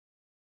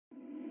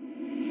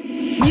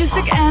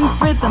Music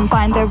and rhythm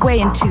find their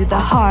way into the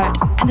heart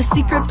and the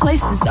secret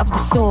places of the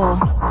soul.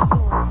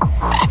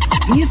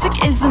 Music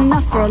is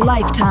enough for a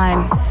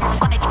lifetime,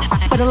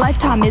 but a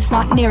lifetime is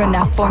not near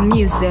enough for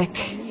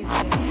music.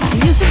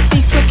 Music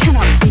speaks what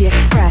cannot be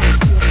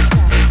expressed,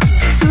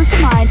 soothes the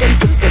mind and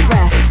gives it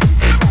rest,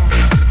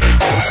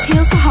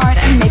 heals the heart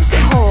and makes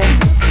it whole,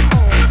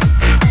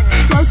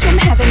 flows from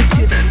heaven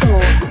to the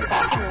soul.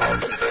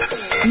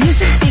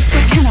 Music speaks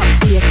what cannot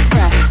be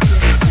expressed,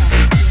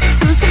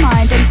 soothes the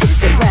mind and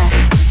gives it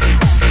rest,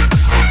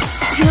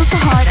 heals the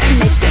heart and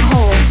makes it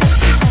whole,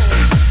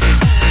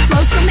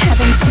 flows from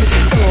heaven to the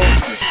soul.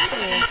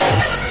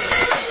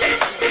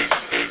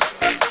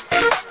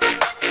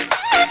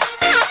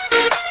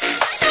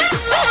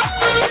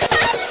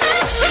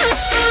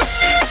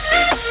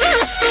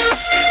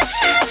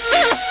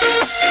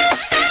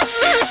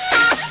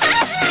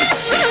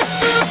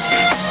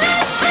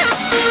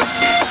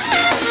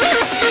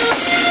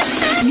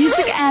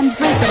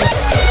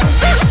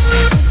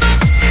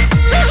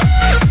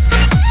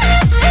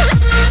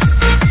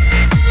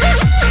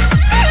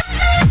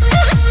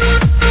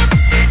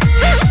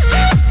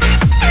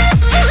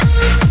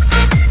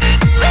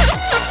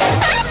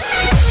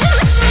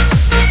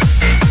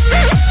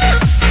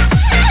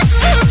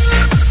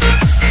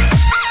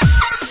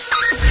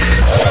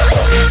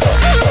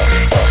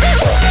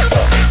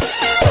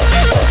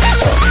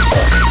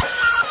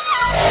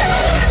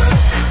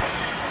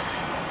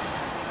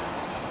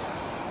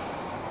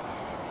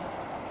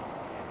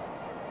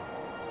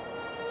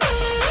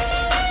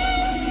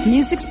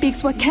 Music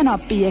speaks what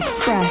cannot be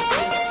expressed,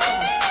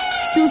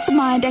 soothes the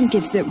mind and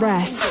gives it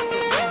rest,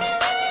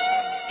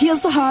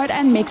 heals the heart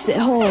and makes it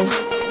whole,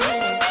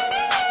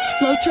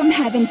 flows from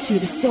heaven to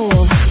the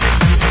soul.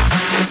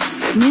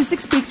 Music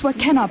speaks what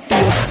cannot be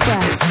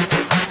expressed,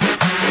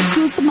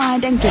 soothes the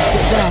mind and gives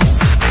it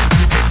rest,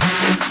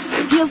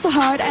 heals the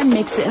heart and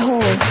makes it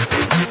whole,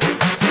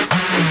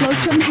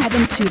 flows from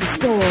heaven to the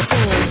soul.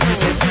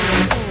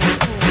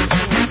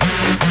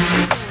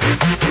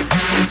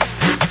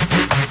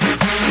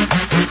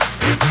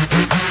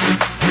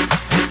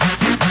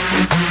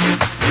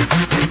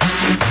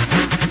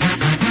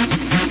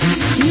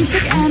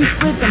 Music and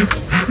rhythm,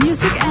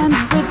 music and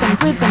rhythm,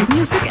 rhythm,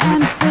 music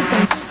and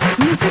rhythm,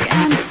 music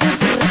and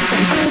rhythm,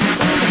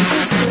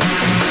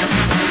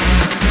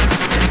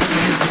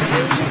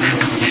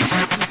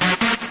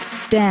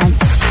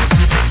 dance.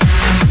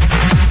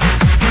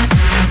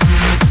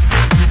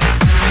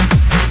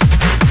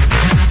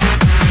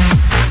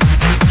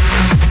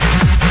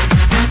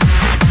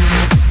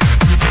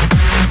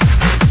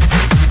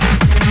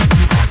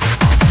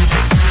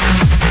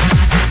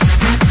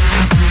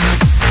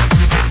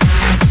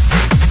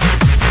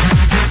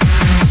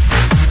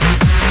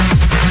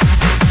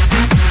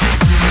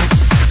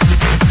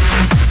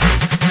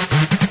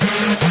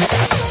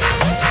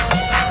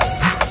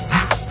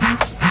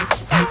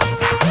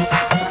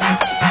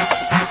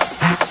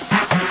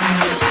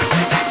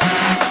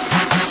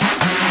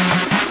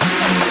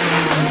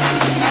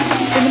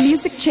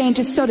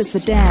 Changes, so does the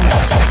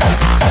dance.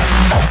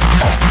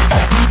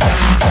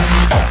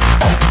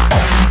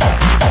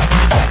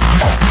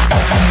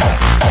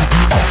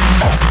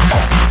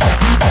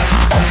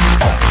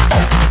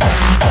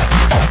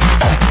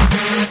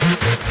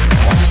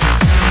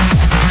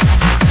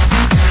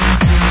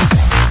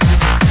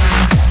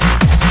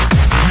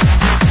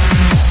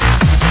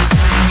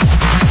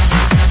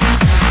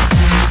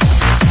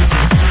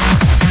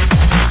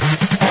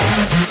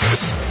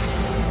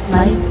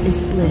 Life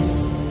is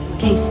bliss.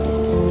 Taste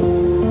it.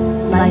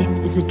 Life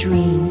is a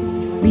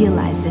dream.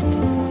 Realize it.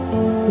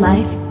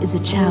 Life is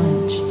a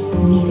challenge.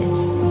 Meet it.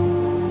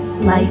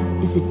 Life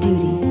is a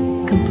duty.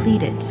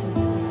 Complete it.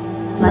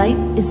 Life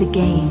is a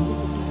game.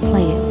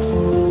 Play it.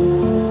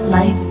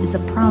 Life is a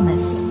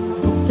promise.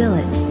 Fulfill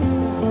it.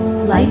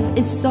 Life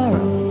is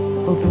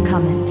sorrow.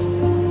 Overcome it.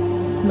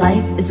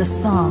 Life is a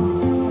song.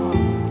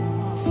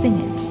 Sing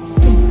it.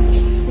 Sing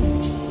it.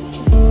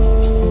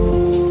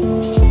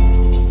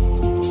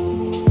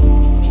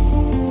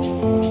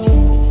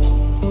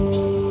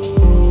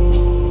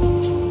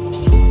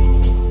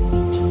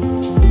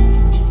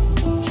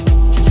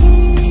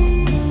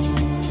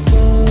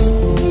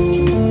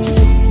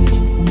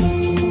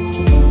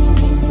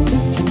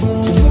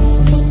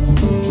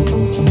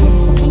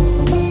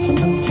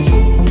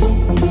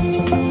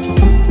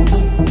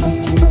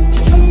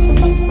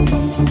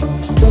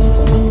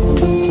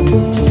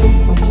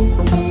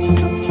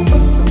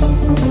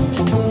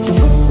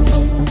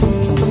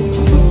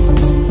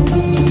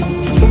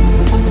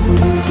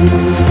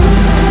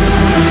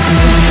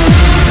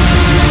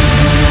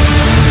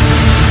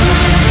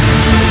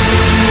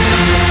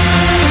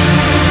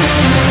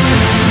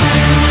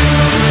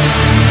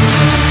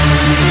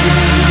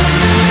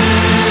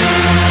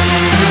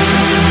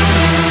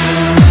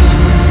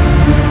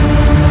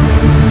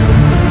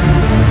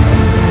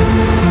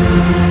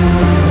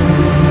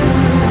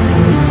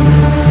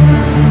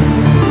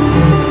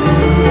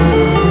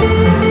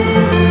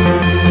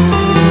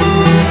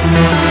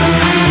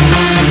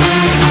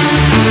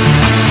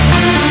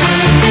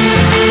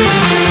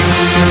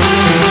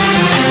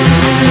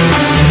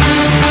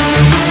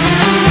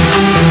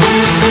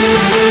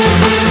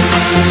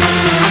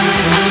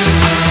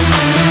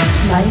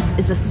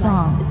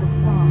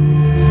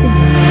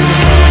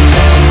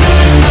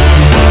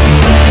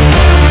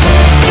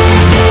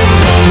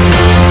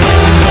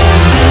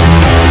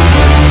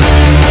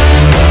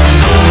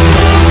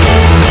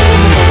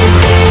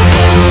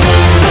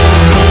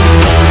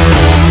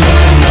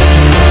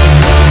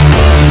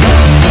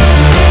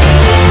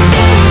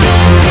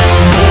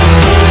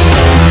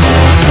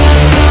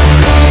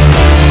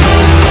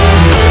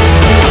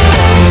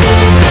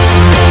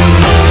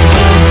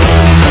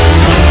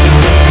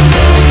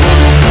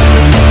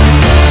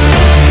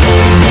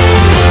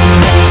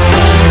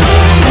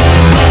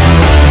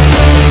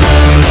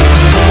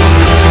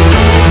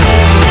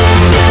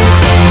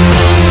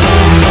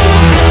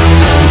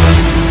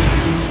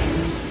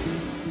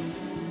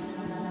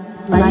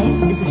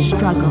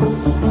 struggle,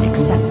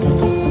 accept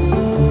it.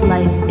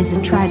 Life is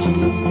a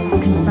tragedy,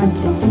 confront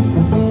it.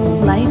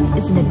 Life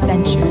is an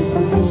adventure,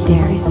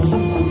 dare it.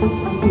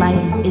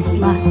 Life is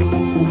luck,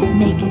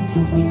 make it.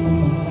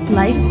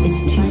 Life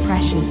is too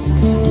precious,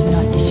 do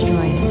not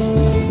destroy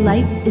it.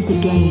 Life is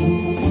a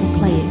game,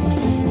 play it.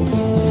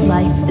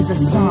 Life is a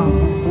song,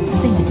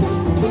 sing it.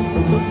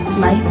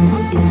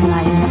 Life is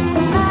life.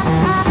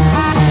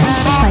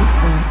 Fight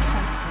for it.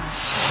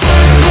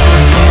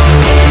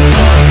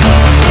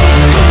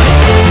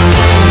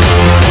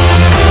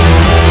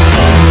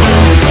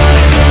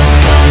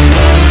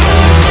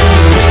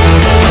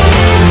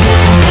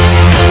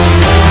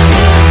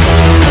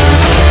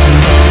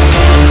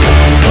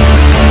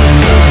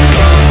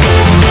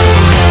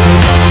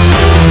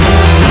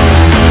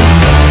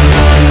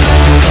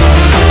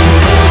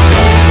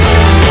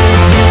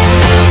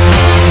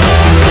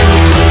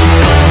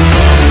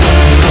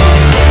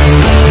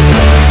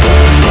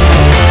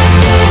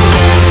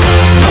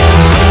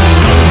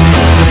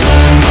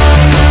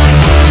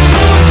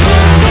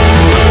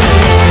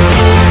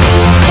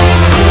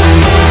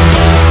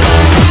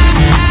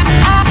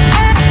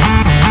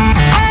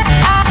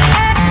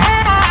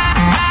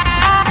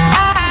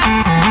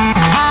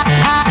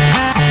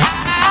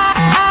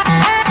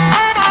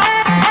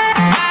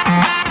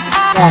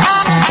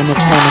 In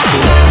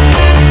eternity.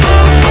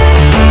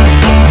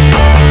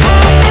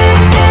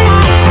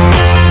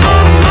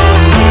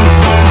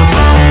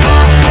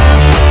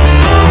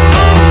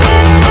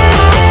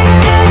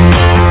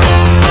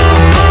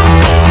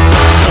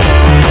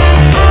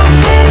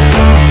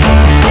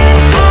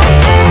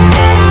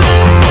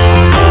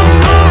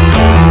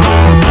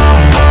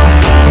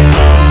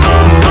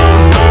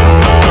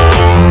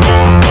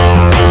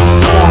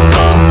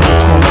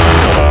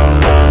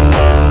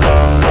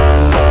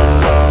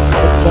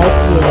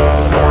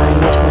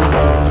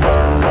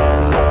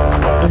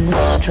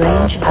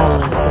 Strange hour,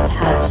 the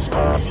past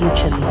and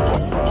future meet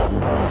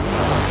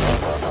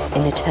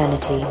in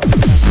eternity.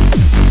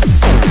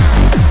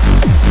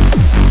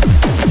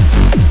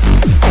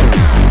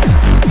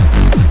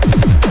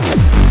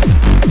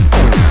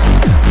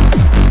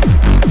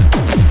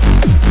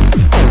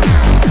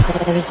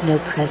 There is no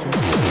present.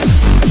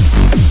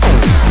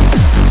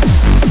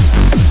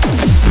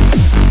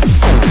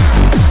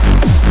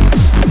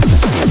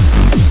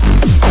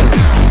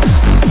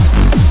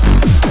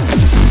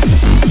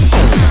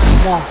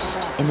 Lost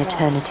in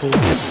eternity.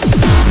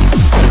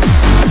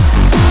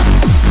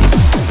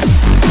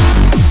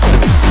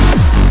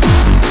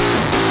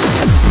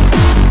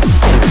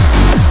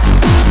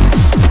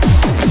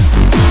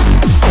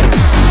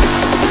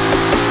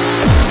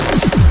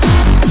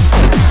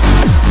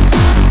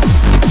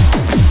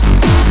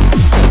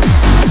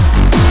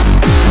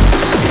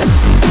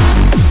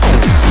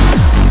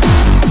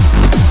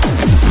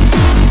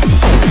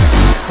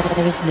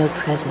 There is no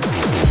present.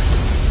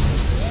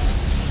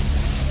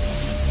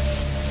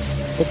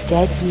 The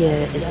dead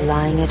year is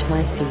lying at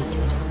my feet.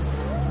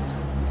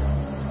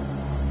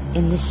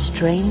 In this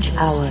strange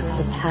hour,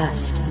 the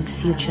past and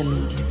future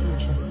meet.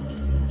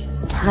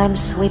 Time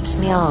sweeps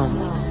me on,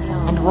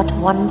 and what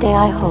one day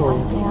I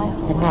hold,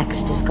 the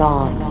next is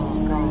gone.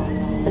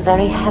 The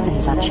very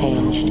heavens are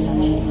changed.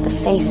 The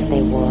face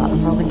they wore a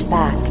moment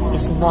back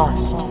is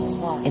lost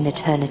in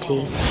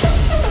eternity.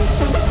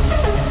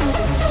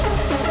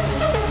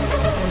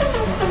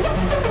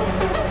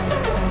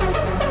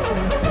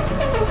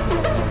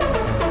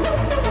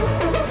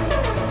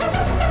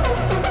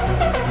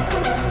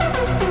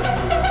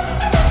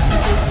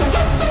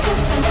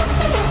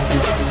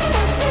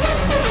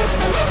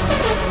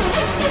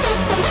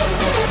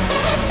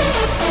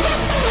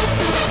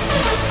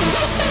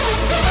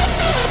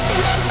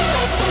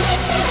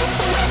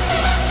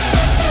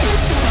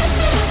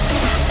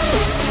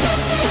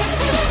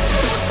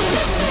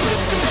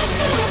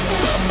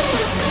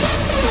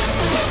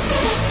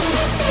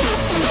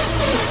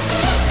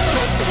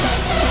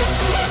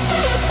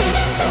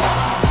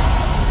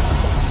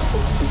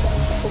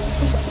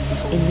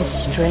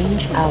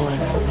 Strange hour,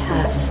 the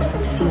past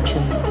and future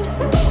meet.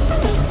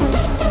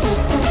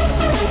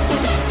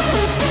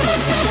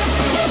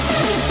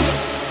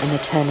 In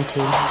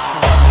eternity.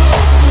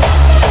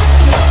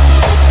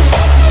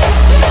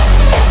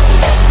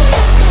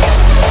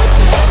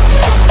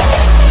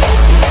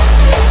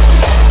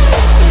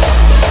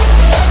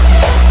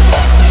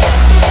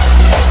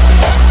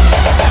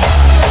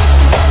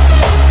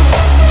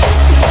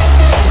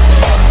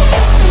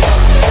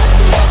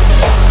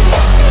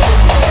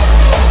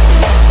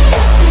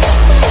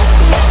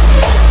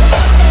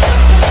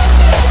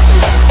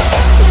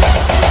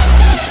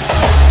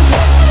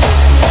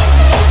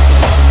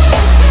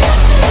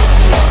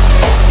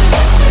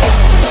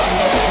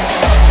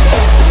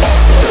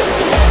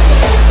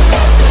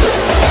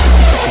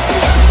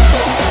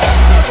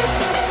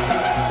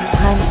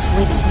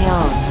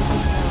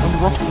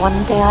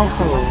 One day I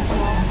hold,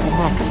 the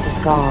next is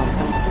gone.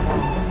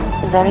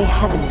 The very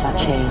heavens are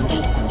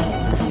changed.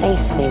 The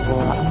face they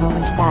wore a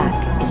moment back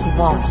is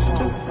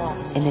lost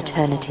in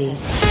eternity.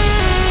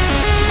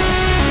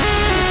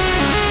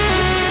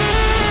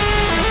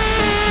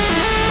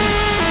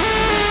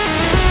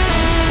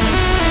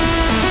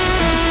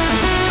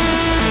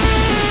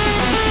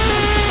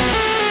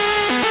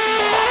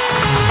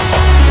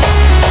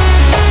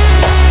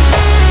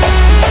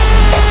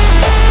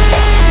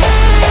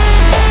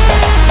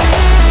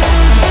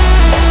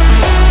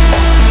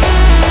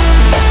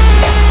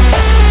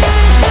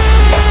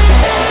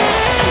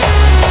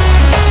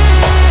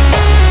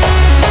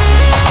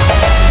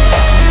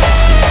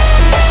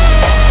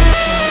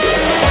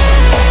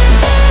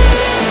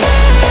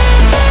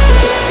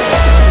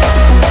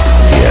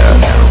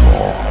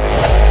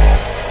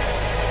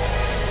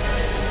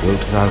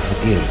 Wilt thou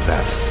forgive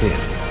that sin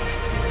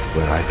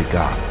where I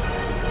begun?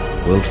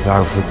 Wilt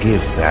thou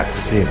forgive that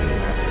sin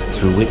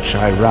through which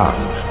I run?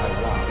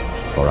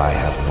 For I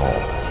have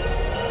more.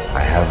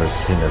 I have a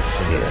sin of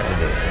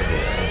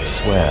fear.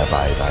 Swear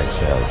by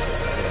thyself,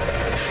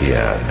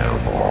 fear no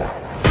more.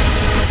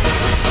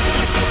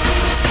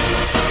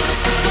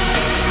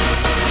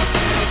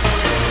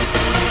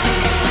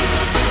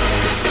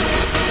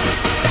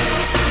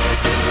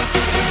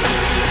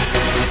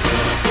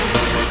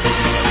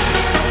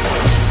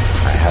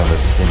 I have a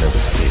sin of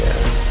fear.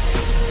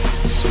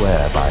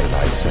 Swear by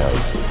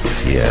thyself,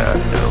 fear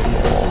no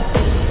more.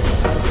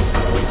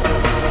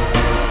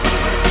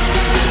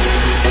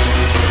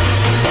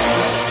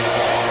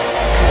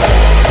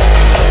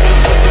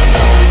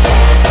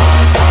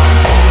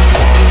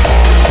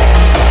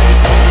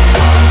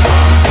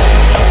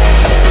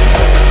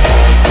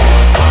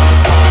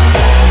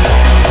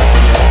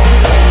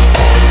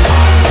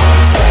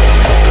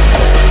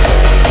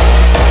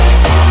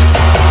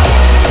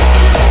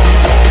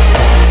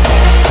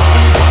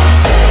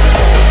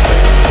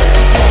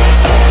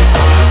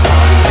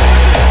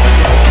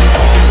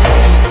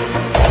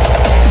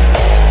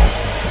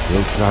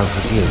 Thou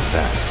forgive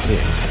that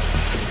sin,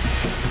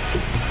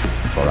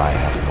 for I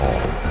have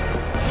more.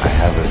 I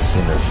have a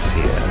sin of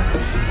fear.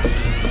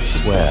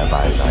 Swear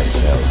by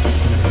thyself,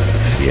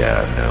 fear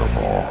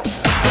no more.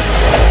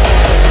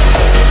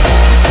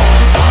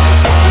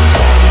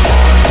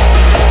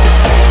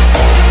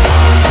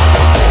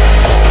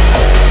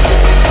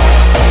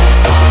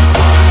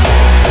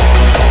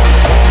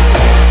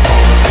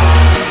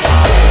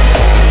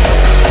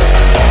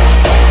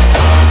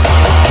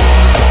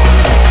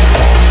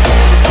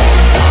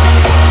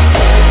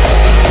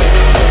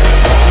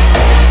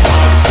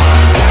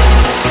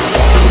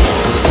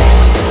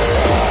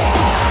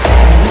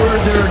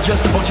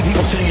 Just a bunch of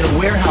people sitting in a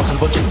warehouse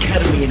with a bunch of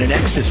ketamine and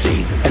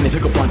ecstasy, and they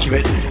took a bunch of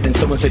it, and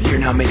someone said, "Here,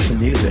 now make some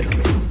music."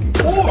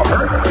 Or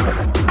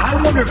I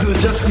wonder if it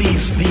was just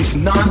these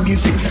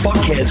non-music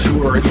fuckheads who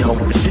were,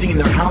 sitting in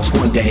their house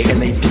one day,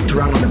 and they dipped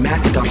around on the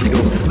Macintosh and they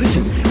go,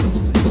 "Listen,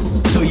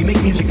 so you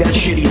make music that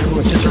shitty," and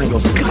everyone sits there and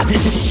goes, "God,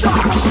 this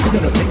sucks. I'm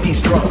gonna take these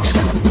drugs.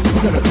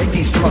 I'm gonna take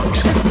these drugs.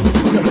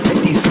 I'm gonna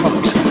take these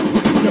drugs.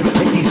 I'm gonna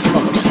take these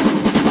drugs.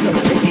 I'm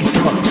gonna take these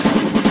drugs.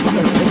 I'm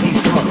gonna take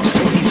these drugs.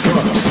 Take these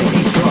drugs. Take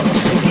these drugs.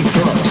 Take these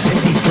drugs.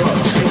 Take these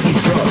drugs. Take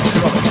these drugs.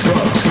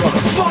 Drugs.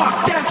 Fuck,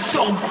 that's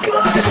so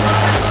good."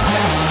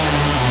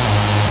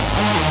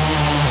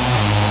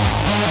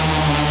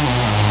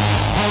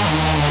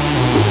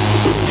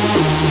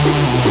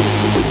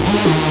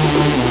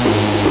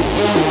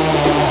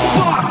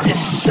 Fuck, this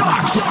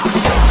sucks.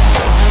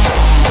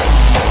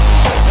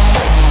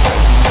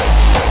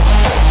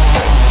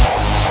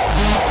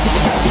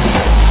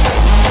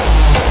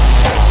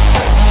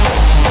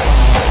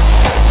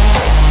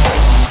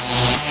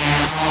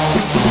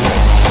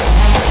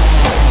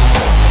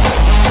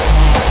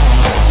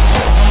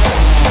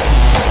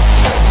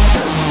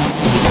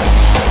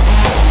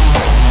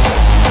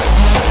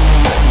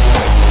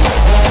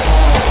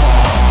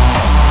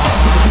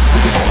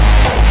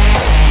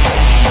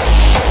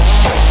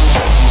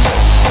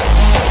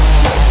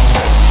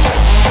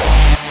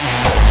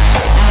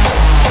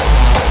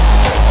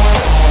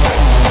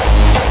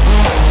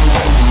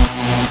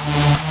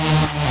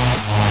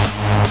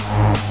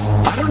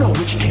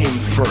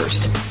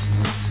 First,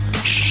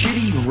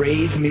 shitty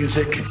rave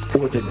music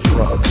or the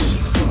drugs,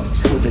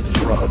 or the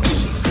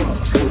drugs,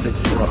 or the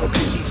drugs,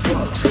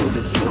 or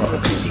the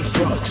drugs, these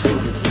drugs, or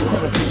the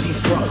drugs,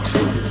 these drugs,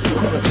 or the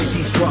drugs,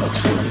 these drugs,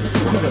 or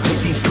the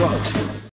drugs, these drugs.